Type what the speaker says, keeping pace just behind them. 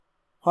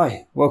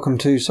Hi, welcome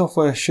to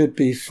Software Should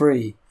Be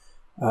Free,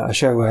 a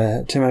show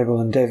where Tim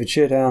Abel and David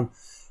Sheardown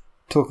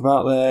talk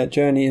about their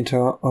journey into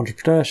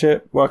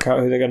entrepreneurship, work out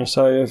who they're going to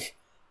serve,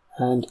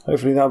 and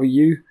hopefully that'll be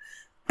you,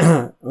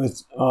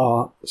 with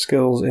our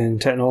skills in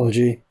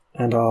technology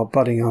and our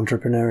budding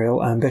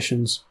entrepreneurial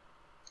ambitions.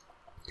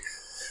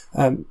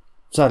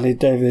 Sadly,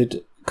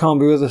 David can't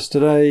be with us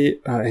today.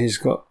 He's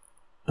got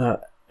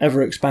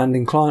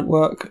ever-expanding client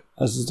work,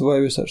 as is the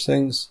way with such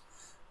things.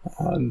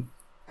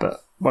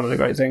 But one of the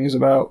great things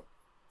about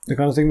the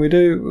kind of thing we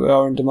do, we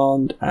are in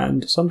demand,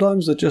 and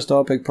sometimes there just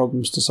are big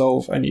problems to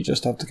solve, and you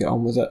just have to get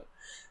on with it.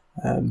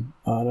 I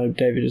know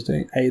David is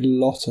doing a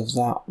lot of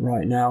that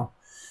right now.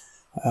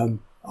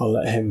 I'll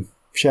let him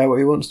share what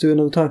he wants to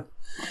another time.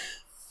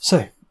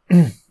 So,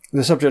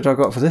 the subject I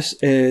got for this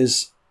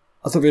is,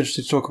 I thought it'd be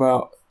interesting to talk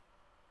about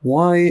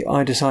why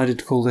I decided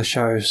to call this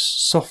show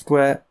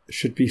Software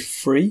Should Be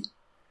Free,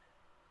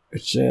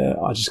 which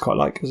I just quite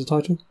like as a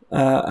title.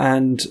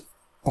 And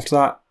after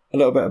that, a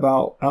little bit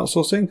about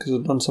outsourcing, because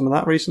I've done some of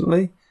that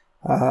recently,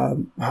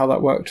 how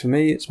that worked for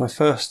me. It's my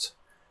first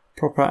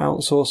proper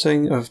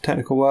outsourcing of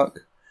technical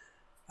work,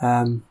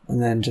 and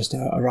then just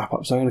a wrap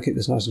up. So I'm going to keep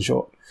this nice and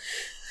short.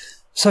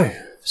 So,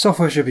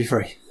 software should be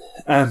free.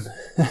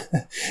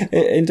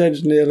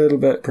 Intentionally a little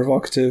bit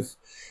provocative.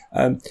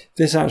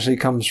 This actually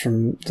comes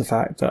from the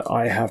fact that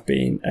I have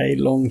been a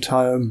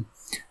long-term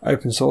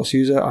open source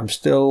user. I'm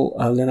still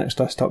a Linux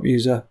desktop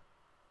user.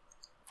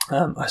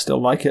 I still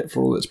like it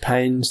for all its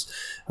pains.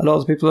 A lot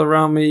of the people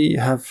around me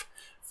have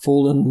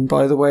fallen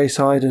by the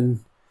wayside and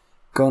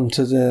gone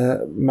to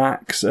the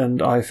Macs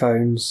and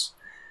iPhones.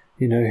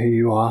 You know who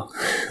you are.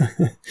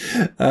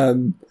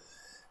 And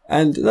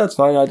that's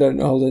fine. I don't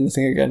hold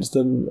anything against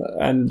them.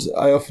 And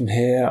I often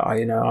hear,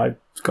 I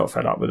got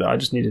fed up with it. I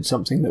just needed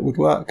something that would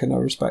work, and I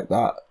respect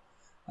that.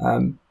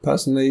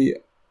 Personally,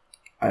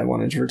 I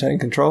wanted to retain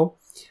control.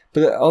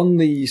 But on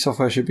the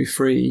software should be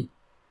free.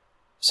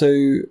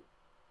 So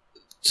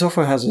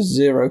software has a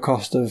zero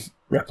cost of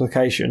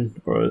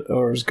replication,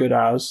 or as good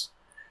as.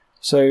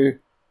 So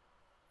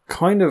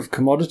kind of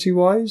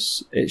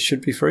commodity-wise, it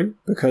should be free,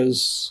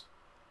 because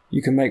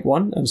you can make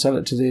one and sell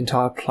it to the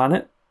entire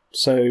planet.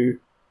 So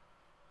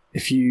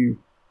if you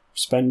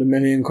spend £1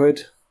 million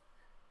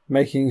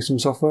making some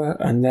software,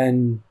 and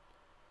then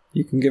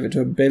you can give it to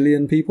 1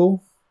 billion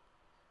people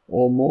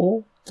or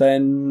more,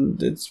 then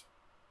it's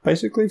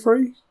basically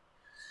free.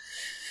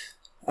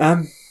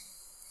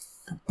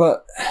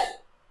 But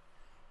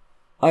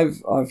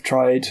I've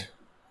tried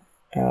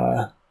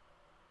to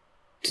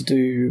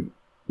do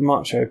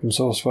much open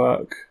source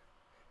work,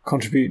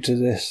 contribute to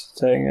this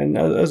thing, and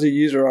as a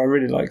user, I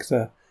really like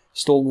the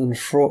Stallman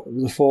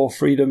the 4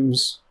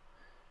 freedoms,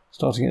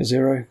 starting at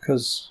 0,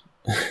 because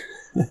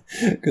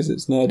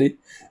it's nerdy,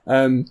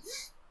 and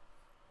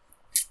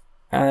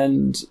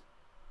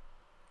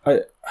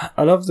I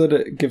love that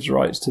it gives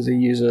rights to the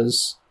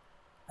users,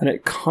 and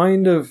it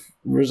kind of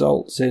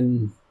results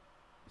in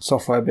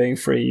software being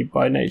free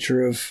by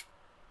nature of,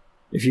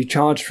 if you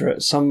charge for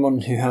it,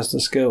 someone who has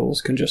the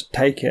skills can just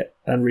take it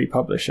and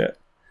republish it.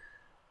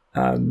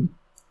 And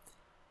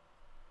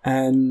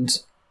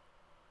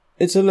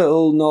it's a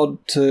little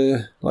nod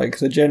to like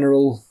the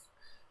general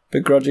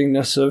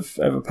begrudgingness of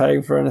ever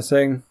paying for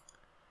anything.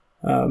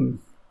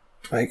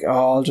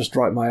 I'll just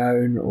write my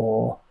own,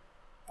 or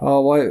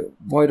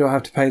why do I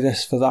have to pay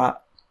this for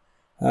that?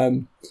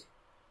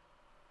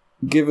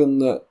 Given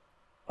that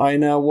I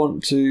now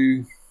want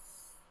to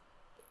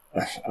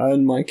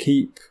earn my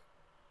keep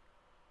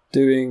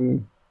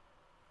doing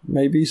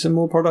maybe some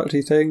more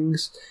producty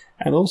things,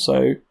 and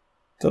also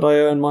that I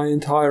earn my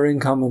entire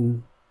income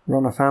and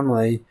run a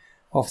family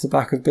off the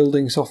back of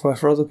building software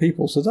for other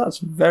people. So that's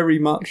very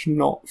much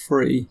not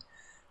free.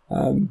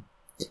 So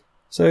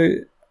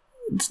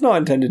it's not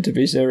intended to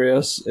be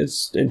serious.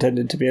 It's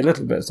intended to be a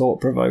little bit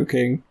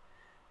thought-provoking.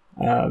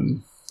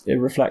 It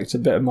reflects a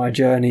bit of my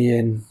journey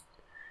in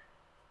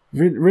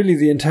really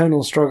the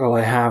internal struggle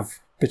I have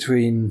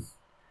between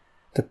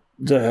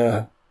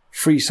the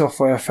free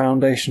software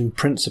foundation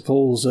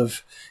principles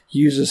of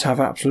users have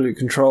absolute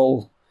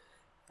control,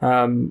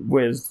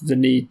 with the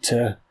need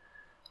to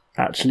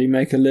actually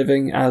make a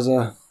living as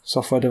a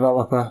software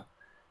developer.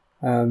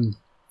 I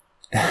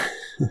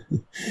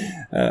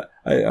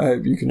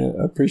hope you can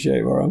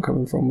appreciate where I'm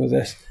coming from with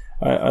this.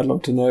 I'd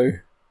love to know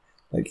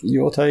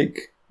your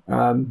take.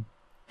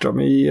 Drop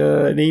me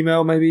an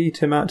email, maybe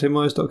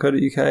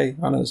tim@timwise.co.uk.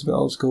 I know it's a bit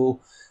old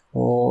school.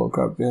 Or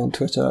grab me on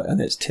Twitter,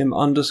 and it's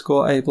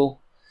Tim_Abel.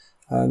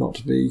 Not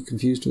to be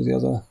confused with the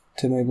other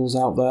Tim Abels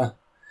out there.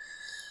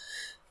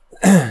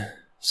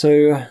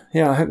 So,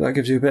 I hope that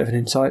gives you a bit of an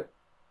insight.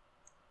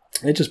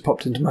 It just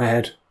popped into my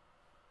head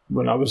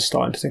when I was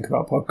starting to think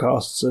about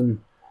podcasts, and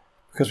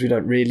because we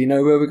don't really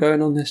know where we're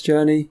going on this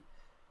journey, it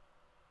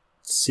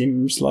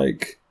seems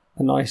like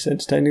a nice,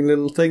 entertaining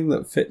little thing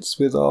that fits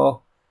with our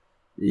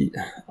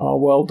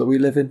world that we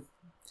live in.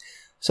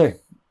 So,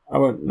 I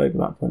won't labour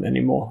that point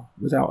anymore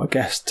without a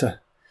guest to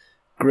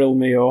grill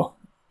me or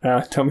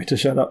tell me to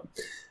shut up.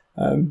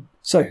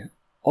 So,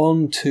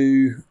 on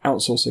to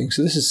outsourcing.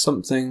 So this is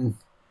something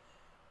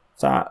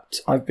that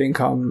I've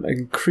become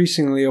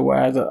increasingly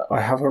aware that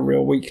I have a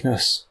real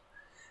weakness.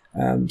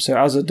 So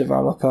as a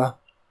developer,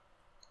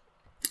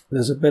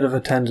 there's a bit of a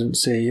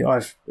tendency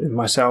in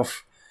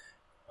myself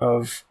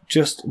of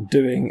just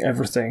doing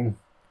everything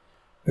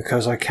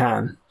because I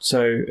can.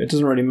 So it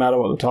doesn't really matter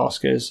what the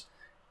task is.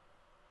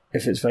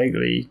 If it's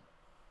vaguely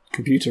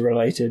computer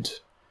related,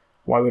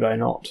 why would I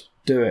not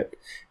do it?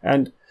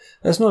 And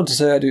that's not to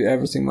say I do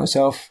everything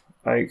myself.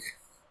 Like,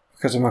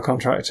 because I'm a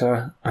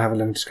contractor, I have a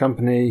limited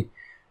company,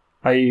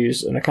 I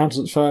use an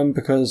accountant's firm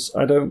because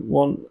I don't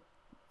want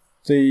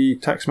the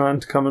taxman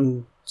to come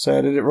and say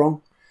I did it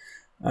wrong.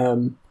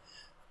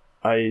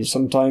 I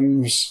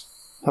sometimes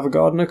have a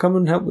gardener come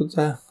and help with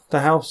the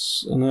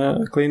house and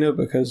a cleaner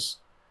because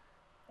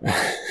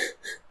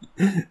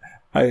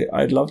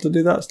I'd love to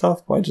do that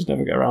stuff, but I just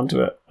never get around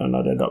to it, and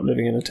I'd end up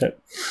living in a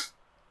tip.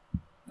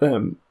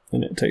 And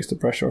it takes the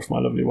pressure off my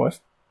lovely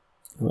wife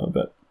a little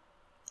bit.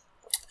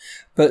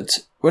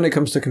 But when it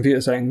comes to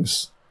computer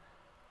things,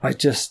 I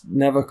just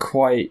never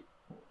quite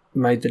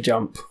made the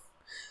jump.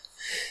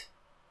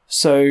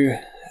 So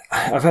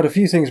I've had a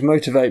few things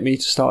motivate me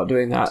to start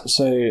doing that.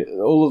 So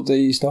all of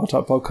the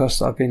startup podcasts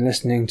that I've been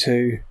listening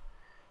to,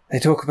 they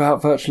talk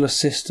about virtual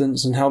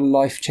assistants and how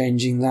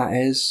life-changing that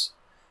is.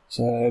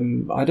 So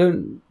a lot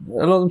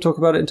of them talk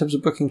about it in terms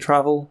of booking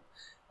travel.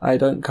 I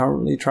don't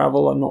currently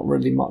travel. I'm not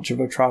really much of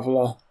a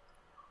traveller.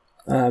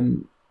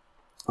 I'm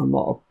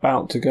not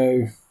about to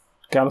go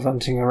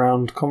gallivanting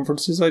around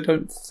conferences, I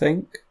don't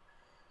think.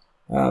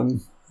 So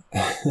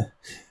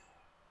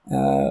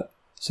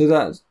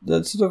that's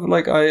sort of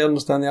like, I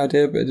understand the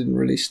idea, but it didn't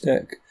really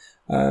stick.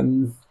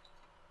 And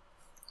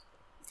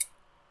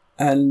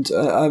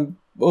I've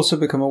also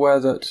become aware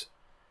that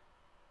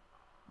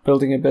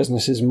building a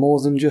business is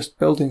more than just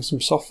building some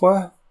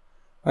software.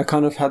 I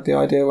kind of had the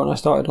idea when I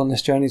started on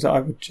this journey that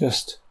I would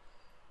just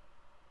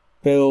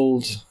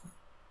build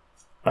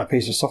a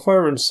piece of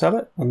software and sell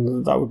it,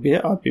 and that would be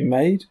it. I'd be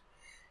made.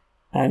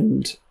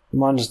 And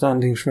my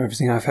understanding from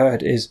everything I've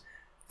heard is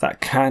that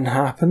can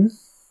happen,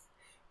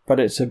 but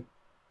it's a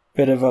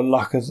bit of a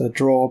luck of the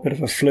draw, a bit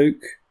of a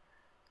fluke,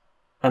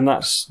 and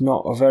that's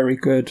not a very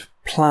good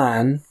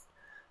plan.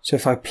 So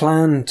if I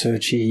plan to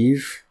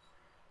achieve,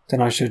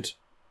 then I should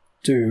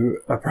do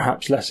a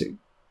perhaps less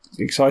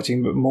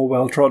exciting but more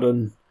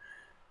well-trodden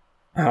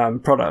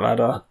product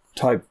ladder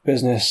type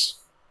business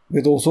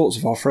with all sorts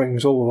of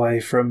offerings, all the way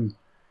from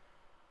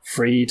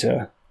free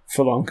to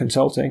full-on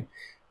consulting.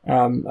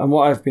 And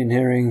what I've been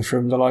hearing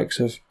from the likes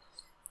of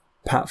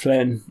Pat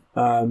Flynn,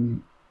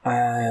 who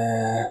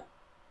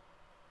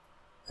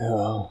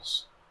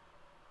else?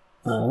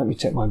 Let me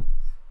check my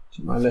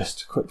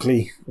list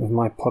quickly of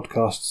my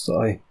podcasts that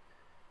I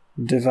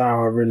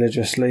devour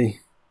religiously.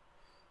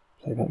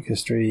 Playback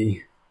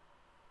history.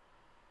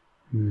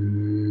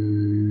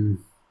 Too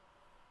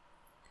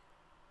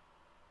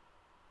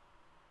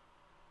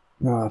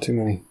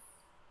many.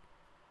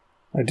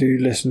 I do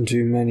listen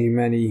to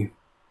many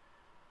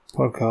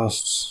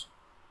podcasts.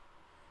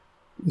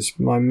 It's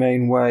my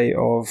main way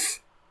of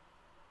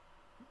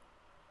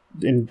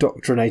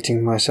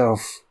indoctrinating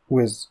myself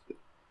with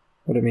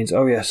what it means.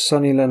 Oh yes,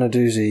 Sonny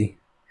Lenarduzzi,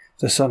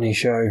 The Sonny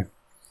Show.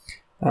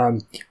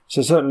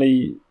 So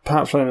certainly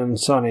Pat Flynn and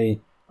Sonny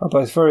are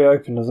both very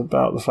open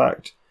about the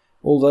fact,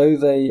 although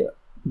they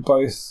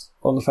both,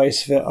 on the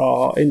face of it,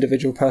 are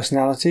individual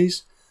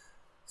personalities,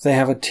 they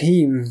have a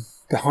team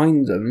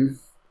behind them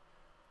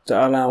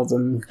that allow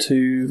them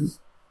to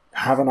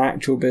have an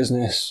actual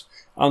business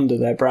under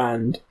their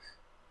brand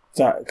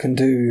that can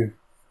do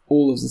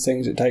all of the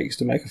things it takes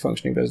to make a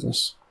functioning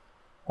business,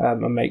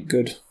 and make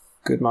good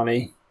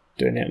money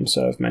doing it and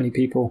serve many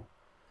people.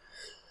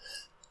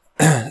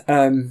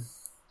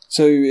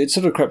 So it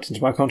sort of crept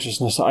into my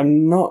consciousness that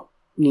I'm not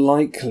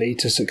likely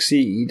to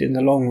succeed in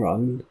the long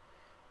run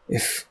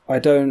if I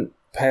don't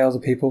pay other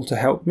people to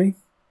help me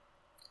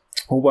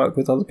or work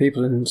with other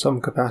people in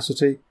some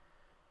capacity.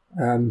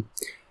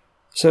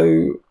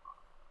 So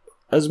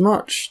as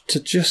much to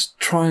just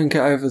try and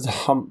get over the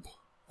hump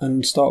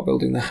and start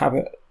building the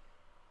habit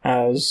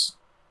as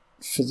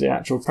for the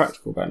actual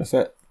practical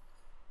benefit,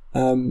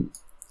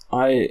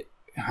 I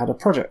had a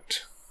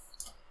project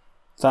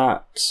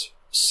that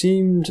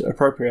seemed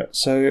appropriate.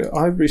 So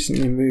I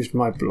recently moved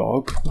my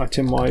blog, my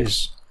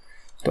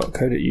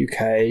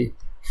timwise.co.uk,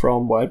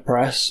 from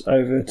WordPress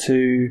over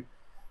to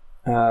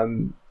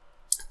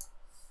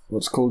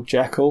what's called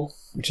Jekyll,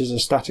 which is a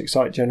static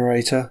site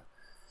generator.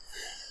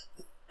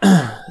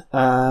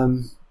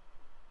 And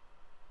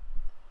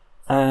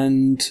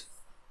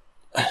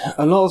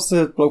a lot of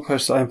the blog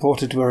posts I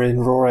imported were in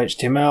raw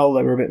HTML.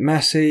 They were a bit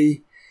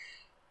messy,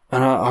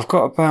 and I've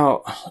got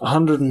about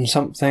 100 and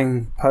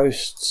something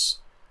posts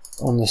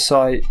on the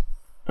site.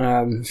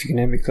 If you can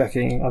hear me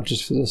clicking, I'll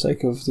just, for the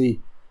sake of the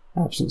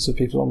absence of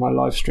people on my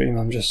live stream,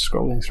 I'm just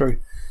scrolling through.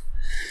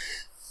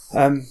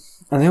 And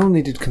they all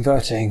needed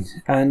converting,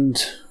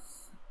 and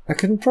I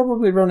can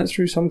probably run it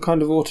through some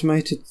kind of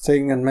automated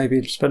thing and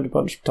maybe spend a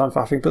bunch of time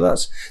faffing, but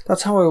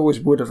that's how I always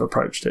would have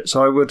approached it.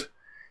 So I would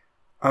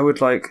I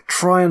would like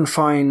try and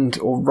find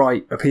or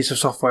write a piece of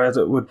software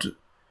that would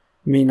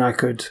mean I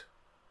could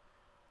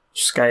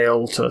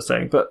scale to a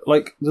thing. But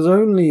like, there's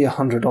only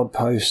 100 odd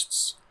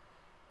posts.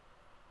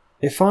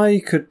 If I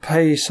could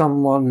pay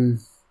someone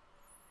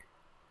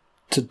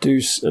to do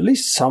at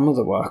least some of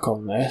the work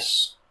on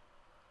this,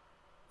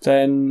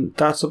 then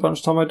that's a bunch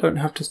of time I don't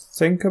have to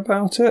think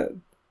about it.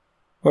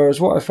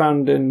 Whereas what I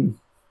found in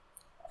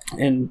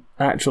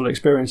actual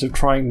experience of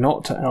trying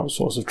not to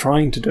outsource, of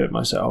trying to do it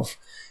myself,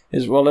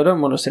 is, well, I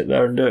don't want to sit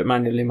there and do it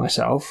manually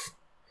myself,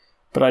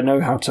 but I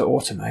know how to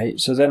automate.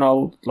 So then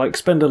I'll like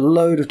spend a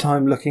load of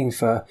time looking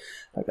for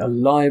like a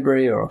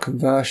library or a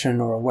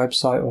conversion or a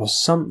website or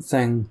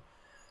something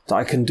that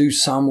I can do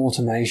some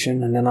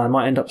automation, and then I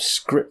might end up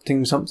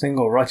scripting something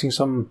or writing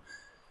some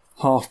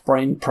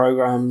half-brained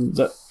program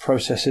that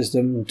processes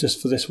them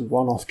just for this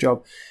one-off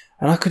job.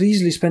 And I could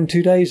easily spend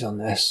 2 days on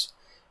this.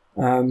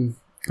 And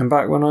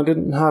back when I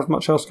didn't have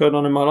much else going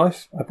on in my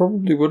life, I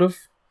probably would have.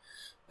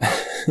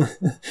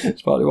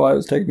 It's partly why it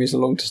was taking me so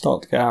long to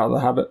start to get out of the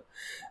habit.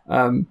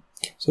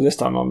 So this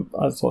time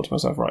I thought to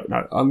myself, right,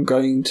 no, I'm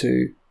going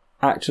to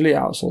actually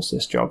outsource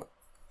this job.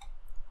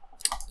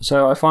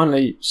 So I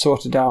finally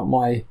sorted out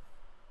my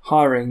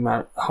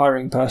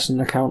hiring person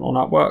account on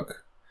Upwork.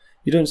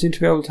 You don't seem to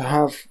be able to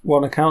have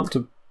one account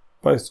to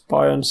both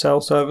buy and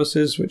sell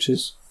services, which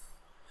is...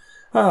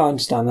 I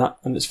understand that,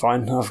 and it's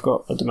fine. I've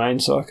got a domain,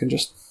 so I can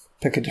just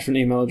pick a different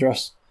email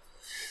address.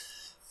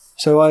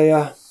 So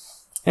I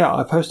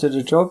posted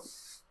a job.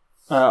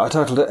 I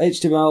titled it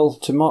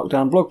HTML to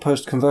Markdown blog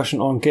post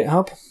conversion on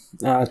GitHub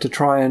to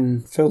try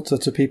and filter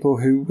to people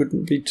who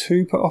wouldn't be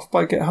too put off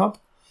by GitHub.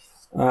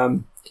 I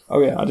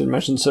didn't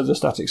mention, so the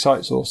static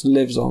site source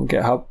lives on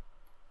GitHub.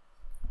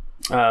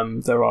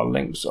 There are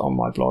links on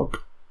my blog.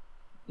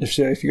 If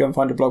you go and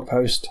find a blog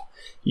post,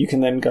 you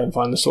can then go and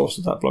find the source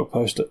of that blog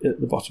post at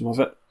the bottom of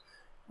it,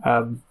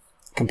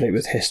 complete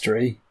with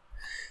history.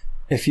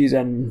 If you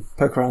then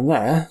poke around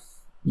there,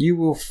 you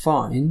will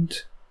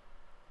find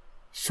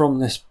from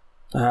this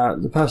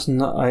the person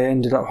that I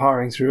ended up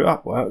hiring through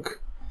Upwork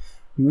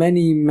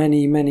many,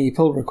 many, many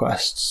pull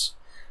requests.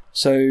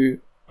 So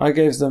I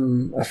gave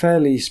them a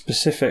fairly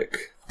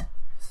specific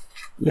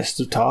list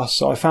of tasks.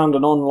 So I found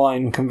an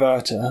online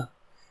converter,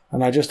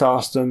 and I just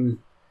asked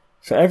them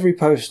for every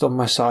post on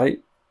my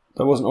site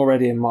that wasn't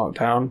already in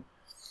Markdown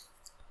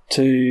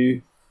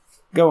to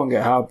go on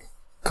GitHub,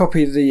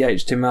 copy the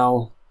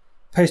HTML,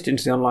 paste it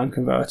into the online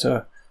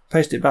converter,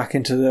 paste it back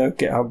into the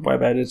GitHub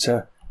web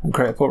editor, and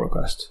create a pull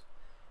request.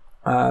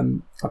 I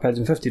paid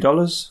them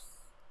 $50,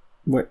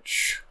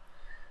 which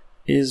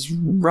is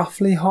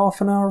roughly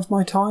half an hour of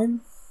my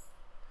time,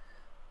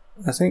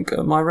 I think,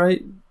 at my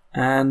rate,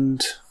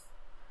 and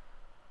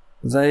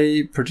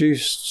they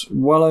produced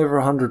well over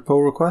 100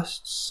 pull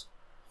requests,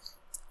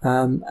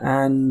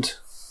 and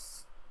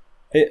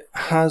it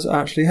has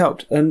actually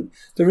helped. And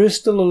there is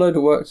still a load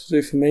of work to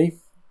do for me,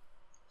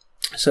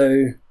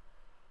 so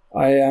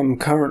I am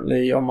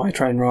currently on my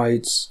train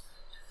rides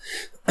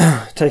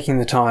taking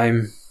the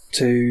time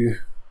to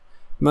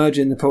merge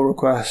in the pull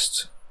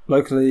request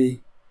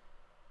locally,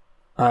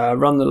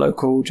 run the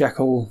local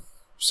Jekyll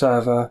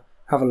server,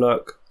 have a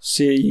look,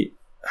 see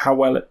how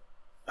well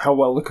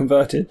the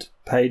converted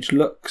page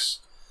looks,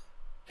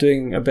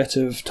 doing a bit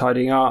of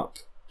tidying up,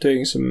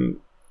 doing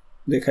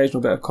the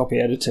occasional bit of copy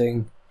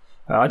editing.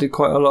 I did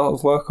quite a lot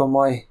of work on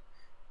my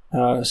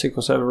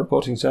SQL Server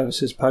reporting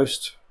services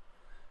post,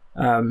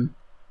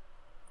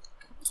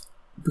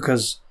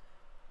 because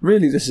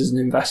really this is an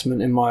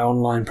investment in my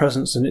online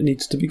presence, and it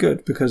needs to be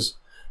good, because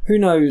who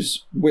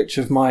knows which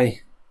of my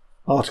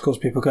articles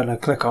people are going to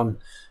click on.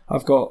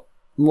 I've got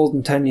more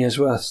than 10 years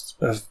worth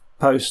of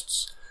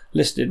posts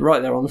listed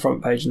right there on the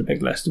front page in a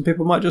big list, and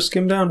people might just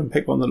skim down and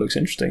pick one that looks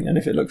interesting. And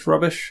if it looks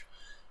rubbish,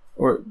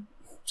 or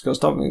it's got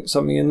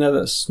something in there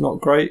that's not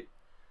great,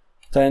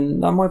 then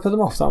that might put them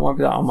off. That might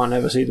be that I might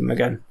never see them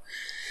again,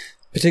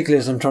 particularly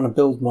as I'm trying to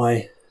build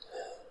my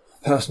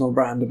personal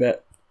brand a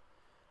bit.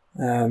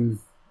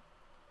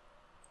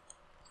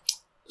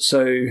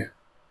 So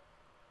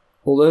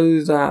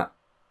although that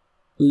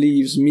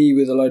leaves me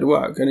with a load of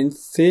work, and in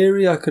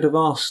theory I could have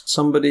asked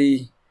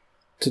somebody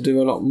to do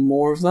a lot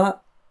more of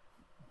that,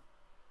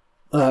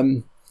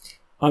 I'm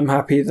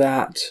happy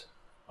that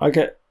I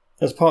get,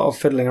 as part of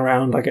fiddling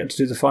around, I get to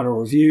do the final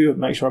review and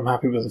make sure I'm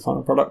happy with the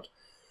final product.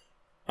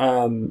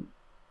 And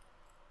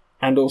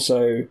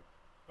also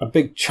a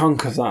big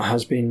chunk of that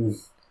has been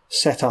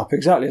set up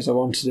exactly as I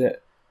wanted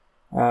it.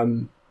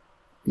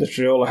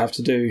 Literally all I have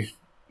to do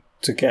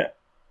to get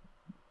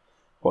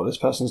what this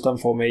person's done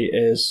for me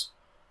is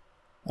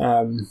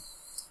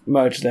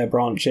merge their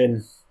branch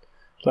in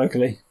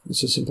locally.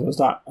 It's as simple as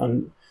that,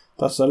 and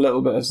that's a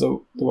little bit of the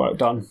work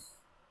done.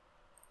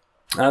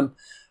 And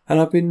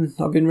I've been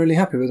really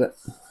happy with it,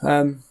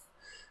 and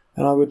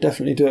I would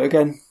definitely do it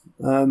again.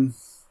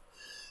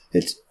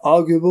 It's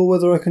arguable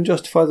whether I can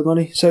justify the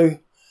money. So,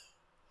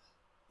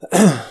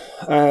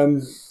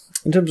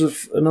 in terms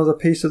of another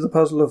piece of the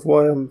puzzle of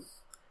why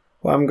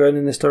I'm going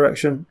in this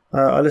direction,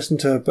 I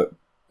listened to a book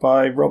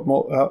by Rob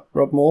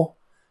Moore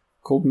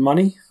called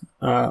Money.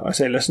 I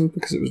say listen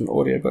because it was an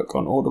audiobook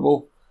on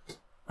Audible.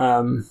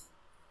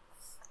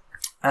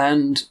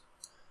 And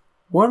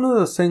one of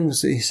the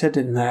things that he said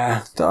in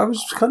there that I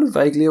was kind of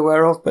vaguely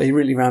aware of, but he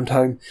really rammed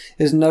home,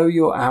 is know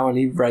your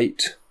hourly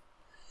rate.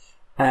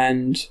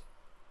 And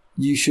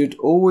you should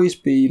always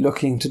be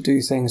looking to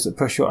do things that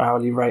push your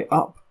hourly rate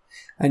up.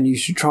 And you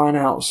should try and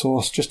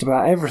outsource just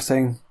about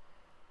everything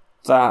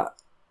that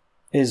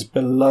is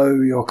below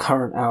your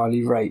current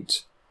hourly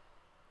rate.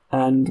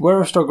 And where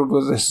I've struggled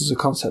with this as a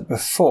concept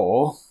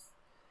before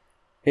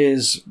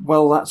is,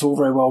 well, that's all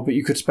very well, but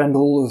you could spend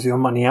all of your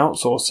money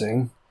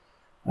outsourcing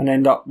and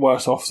end up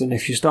worse off than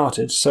if you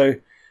started. So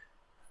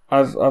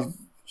I've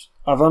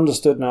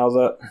understood now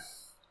that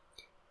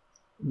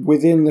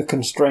within the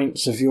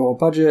constraints of your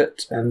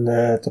budget and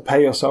the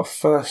pay yourself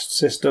first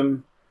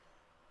system,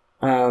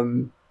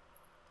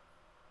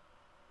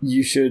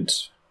 you should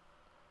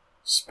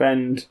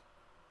spend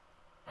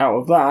out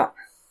of that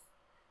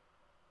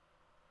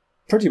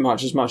pretty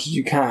much as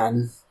you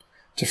can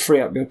to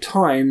free up your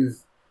time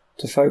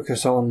to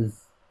focus on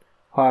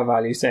higher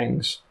value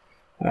things.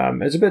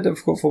 It's a bit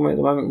difficult for me at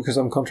the moment because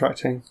I'm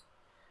contracting.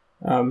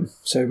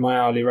 So my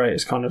hourly rate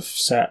is kind of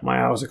set, my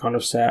hours are kind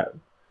of set.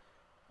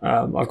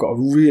 I've got a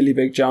really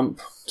big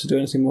jump to do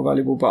anything more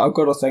valuable, but I've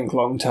got to think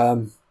long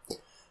term.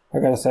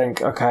 I've got to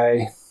think,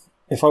 okay,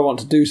 if I want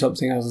to do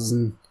something other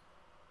than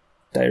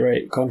day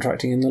rate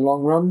contracting in the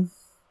long run,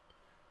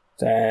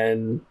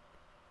 then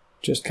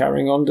just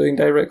carrying on doing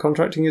day rate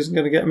contracting isn't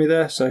going to get me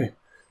there. So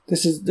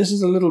this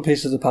is a little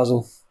piece of the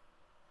puzzle.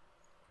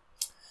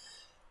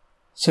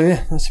 So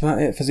yeah, that's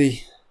about it for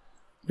the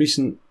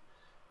recent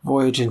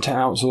voyage into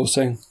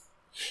outsourcing.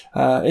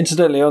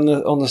 Incidentally, on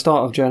the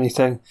start of journey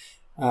thing,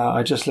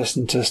 I just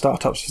listened to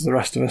Startups for the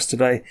Rest of Us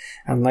today,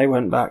 and they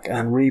went back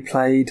and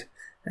replayed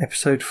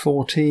episode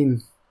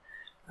 14.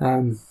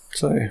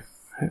 So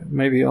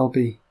maybe I'll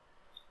be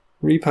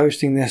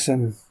reposting this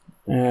and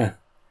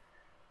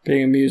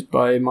being amused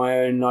by my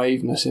own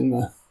naiveness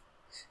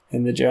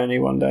in the journey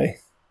one day.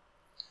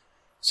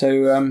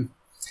 So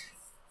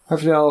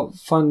hopefully I'll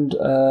find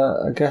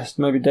a guest.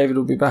 Maybe David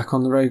will be back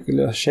on the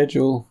regular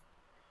schedule.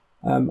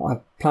 I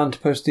plan to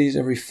post these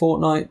every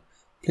fortnight.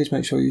 Please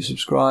make sure you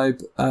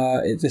subscribe.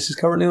 This is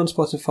currently on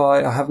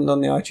Spotify. I haven't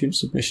done the iTunes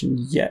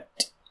submission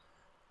yet.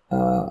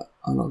 I'm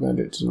not going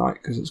to do it tonight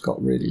because it's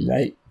got really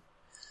late.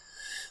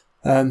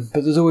 But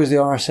there's always the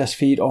RSS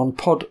feed on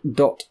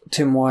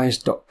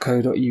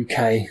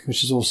pod.timwise.co.uk,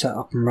 which is all set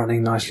up and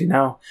running nicely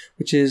now,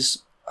 which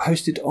is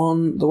hosted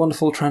on the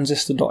wonderful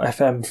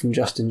transistor.fm from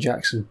Justin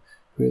Jackson,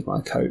 who is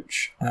my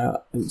coach.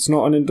 It's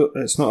not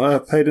a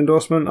paid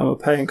endorsement. I'm a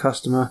paying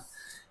customer.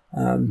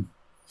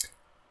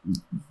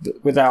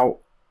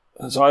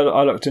 So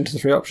I looked into the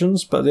free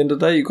options, but at the end of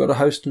the day, you've got to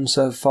host and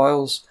serve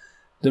files.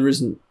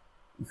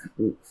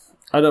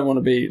 I don't want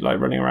to be like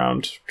running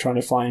around trying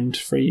to find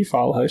free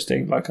file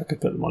hosting. Like I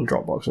could put them on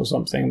Dropbox or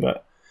something,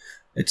 but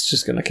it's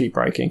just going to keep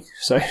breaking.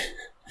 So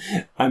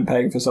I'm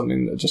paying for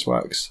something that just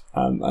works,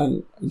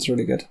 and it's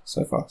really good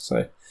so far.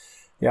 So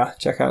yeah,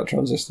 check out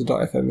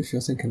transistor.fm if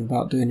you're thinking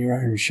about doing your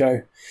own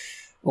show,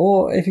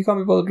 or if you can't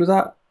be bothered with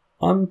that,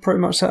 I'm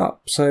pretty much set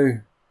up. So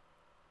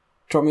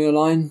drop me a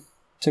line,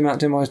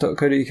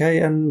 tim@timwise.co.uk,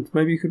 and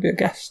maybe you could be a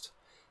guest.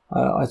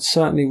 I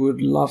certainly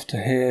would love to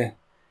hear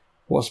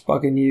what's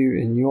bugging you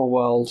in your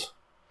world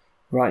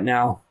right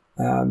now.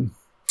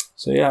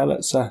 So yeah,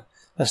 let's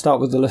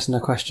start with the listener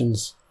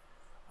questions,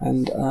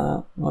 and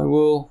I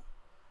will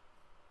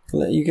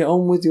let you get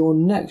on with your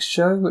next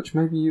show, which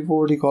maybe you've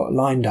already got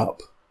lined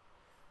up.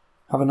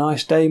 Have a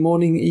nice day,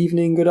 morning,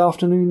 evening, good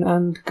afternoon,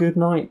 and good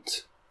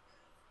night.